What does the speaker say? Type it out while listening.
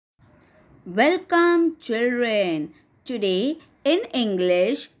Welcome, children. Today in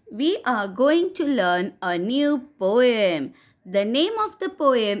English, we are going to learn a new poem. The name of the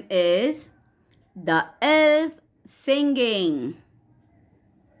poem is The Elf Singing.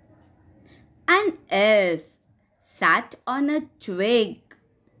 An elf sat on a twig.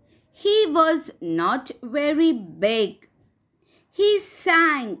 He was not very big. He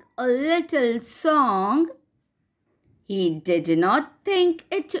sang a little song. He did not think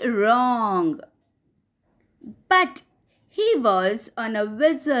it wrong. But he was on a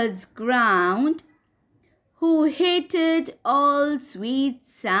wizard's ground who hated all sweet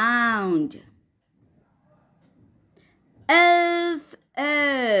sound. Elf,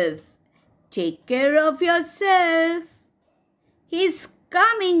 elf, take care of yourself. He's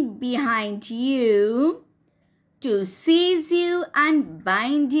coming behind you to seize you and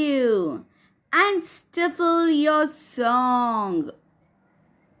bind you and stifle your song.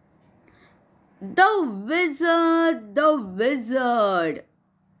 The wizard,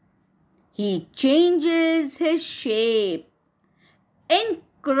 he changes his shape in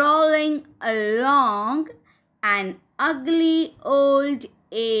crawling along an ugly old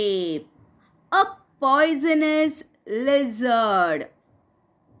ape, a poisonous lizard,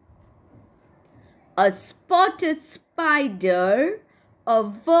 a spotted spider, a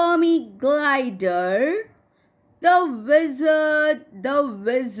wormy glider, the wizard.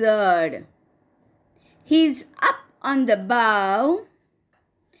 He's up on the bough.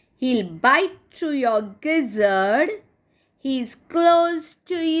 He'll bite through your gizzard. He's close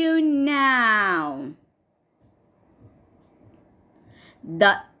to you now.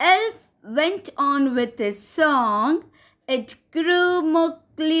 The elf went on with his song. It grew more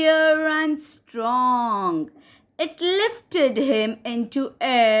clear and strong. It lifted him into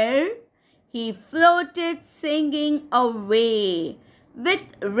air. He floated singing away with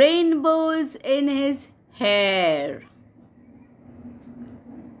rainbows in his hair.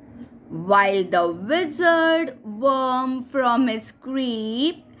 While the wizard worm from his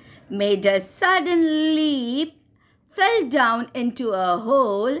creep made a sudden leap, fell down into a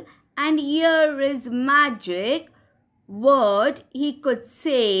hole, and here is magic. What he could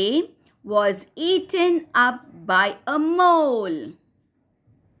say was eaten up by a mole.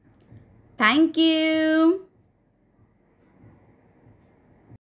 Thank you.